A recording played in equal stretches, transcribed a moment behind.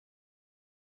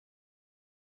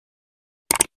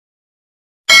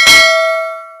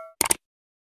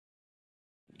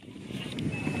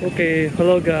Oke,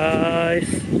 halo guys.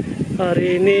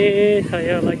 Hari ini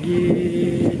saya lagi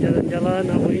jalan-jalan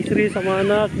sama istri sama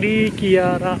anak di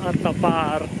Kiara Artha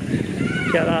Park.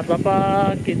 Kiara Artha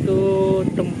Park itu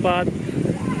tempat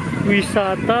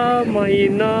wisata,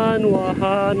 mainan,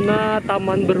 wahana,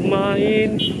 taman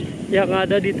bermain yang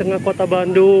ada di tengah kota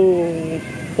Bandung.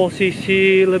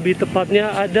 Posisi lebih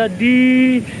tepatnya ada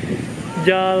di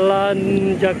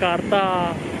Jalan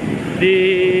Jakarta, di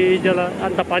Jalan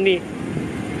Antapani.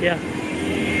 Ya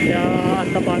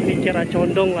Antapani kira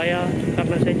condong lah ya,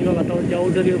 karena saya juga nggak tahu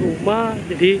jauh dari rumah,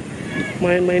 jadi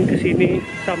main-main ke sini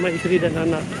sama istri dan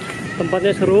anak.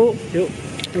 Tempatnya seru, yuk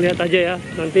lihat aja ya,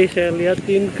 nanti saya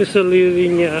liatin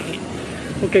keselilingnya.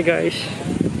 Oke guys.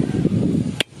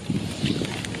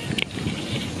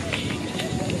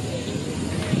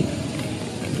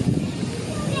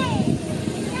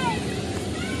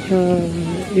 Nah,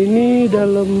 ini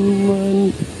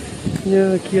dalamannya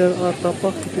Kiara Artha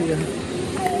Park gitu ya.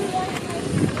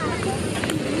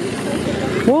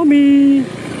 Mommy,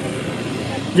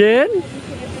 Jen,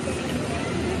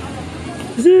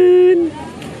 Zin.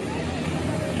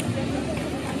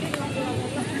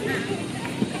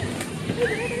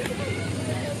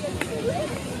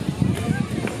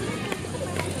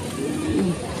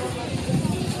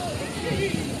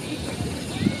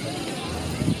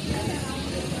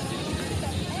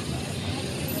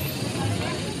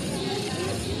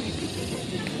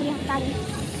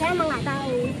 Saya emang nggak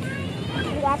tahu.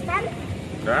 Kelihatan?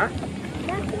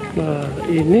 Nah,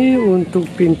 ini untuk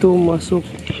pintu masuk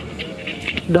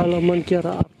dalaman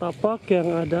Kiara Artha Park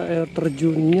yang ada air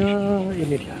terjunnya.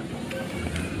 Ini dia.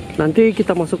 Nanti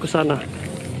kita masuk ke sana.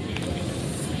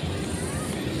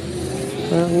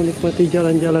 Nah, menikmati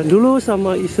jalan-jalan dulu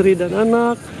sama istri dan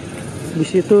anak. Di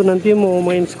situ nanti mau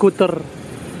main skuter.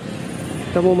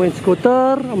 Kita mau main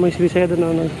skuter sama istri saya dan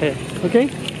anak saya. Oke?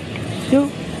 Yuk,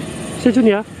 stay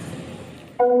tune ya.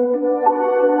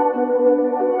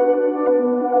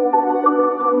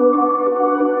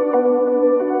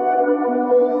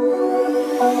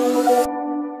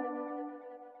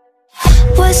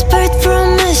 Whispered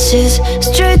promises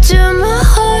straight to my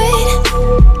heart.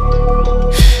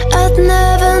 I'd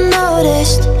never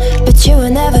noticed, but you were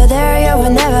never there, you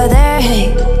were never there.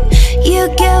 Hey,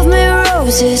 you gave me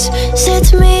roses,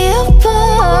 set me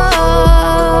apart.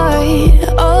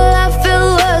 All I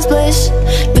felt was bliss,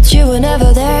 but you were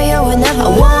never there, you were never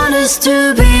there. I want us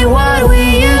to be what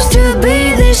we used to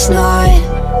be this night.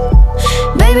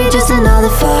 Baby, just another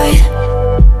fight,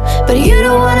 but you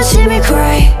don't wanna see me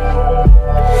cry.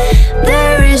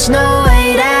 There is no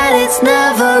way that it's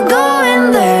never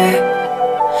going there.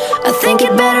 I think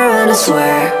it better and I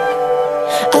swear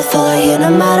I'll follow you no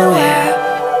matter where.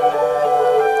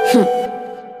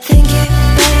 Think it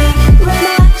better when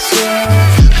I swear.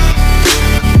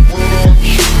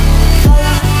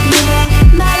 Follow you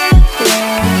no matter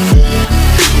where.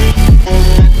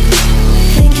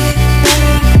 Think it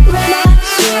better when I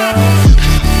swear.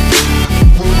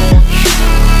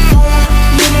 Follow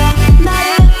you no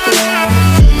matter where.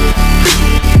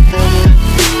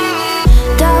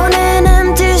 Down in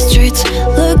empty streets,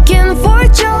 looking for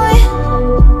joy.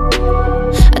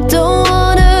 I don't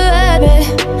wanna admit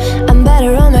I'm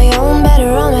better on my own, better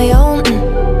on my own.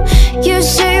 You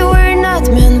say we're not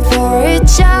meant for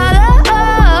each other.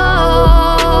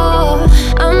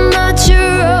 I'm not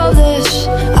sure of this.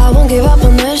 I won't give up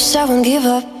on this, I won't give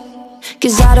up.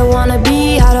 Cause I don't wanna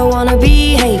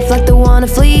behave like the one to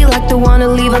flee, like the one to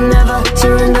leave. I never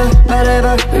surrender, but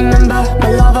ever remember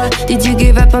my lover. Did you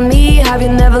give up on me? Have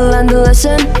you never learned a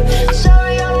lesson?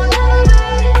 Sorry, I will never be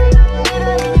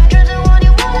even in your dreams the one you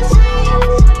wanna see.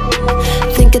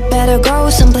 Think it better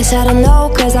go someplace I don't know,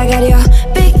 cause I got your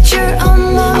picture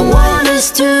on my wall. I want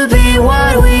us to be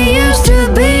what we used to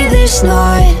be this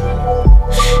night.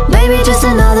 Baby, just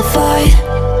another fight,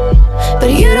 but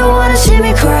you don't wanna see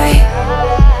me cry.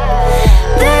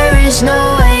 There is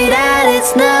no way that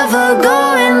it's never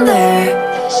going there.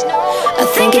 I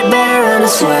think it better and I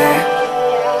swear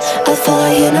I'll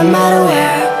follow you no matter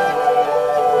where.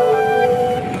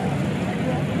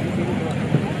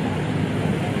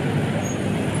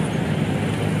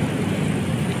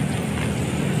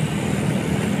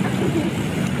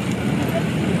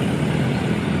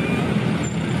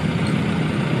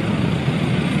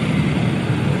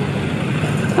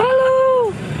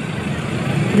 Halo,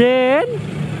 Jen.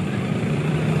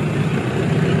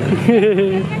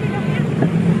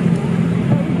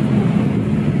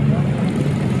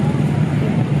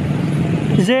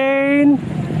 Zain,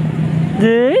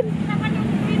 Zain,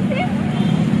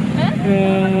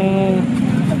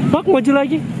 Bak maju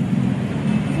lagi.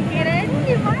 Kirain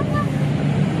gimana?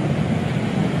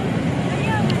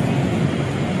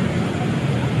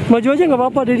 Maju aja nggak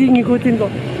apa-apa, Dedi ngikutin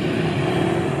kok.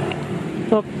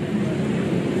 Stop.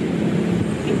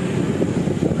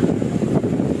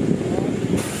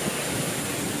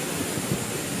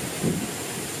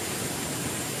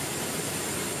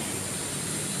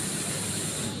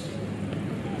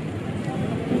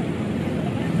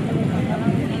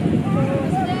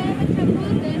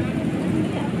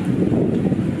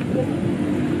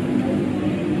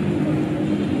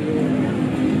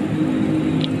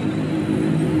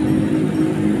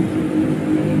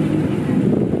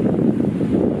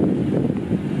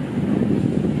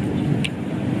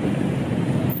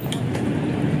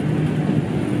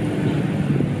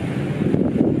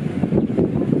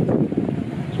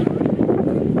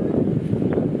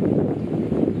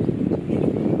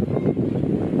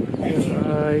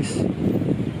 Guys,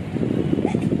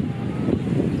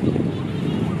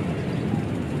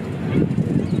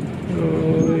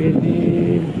 oh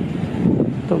ini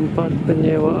tempat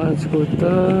penyewaan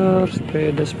skuter,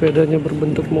 sepeda-sepedanya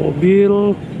berbentuk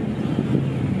mobil.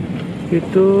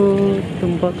 Itu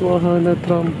tempat wahana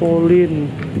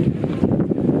trampolin.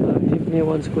 Nah, ini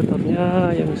penyewaan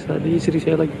skuternya yang tadi istri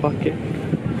saya lagi pakai.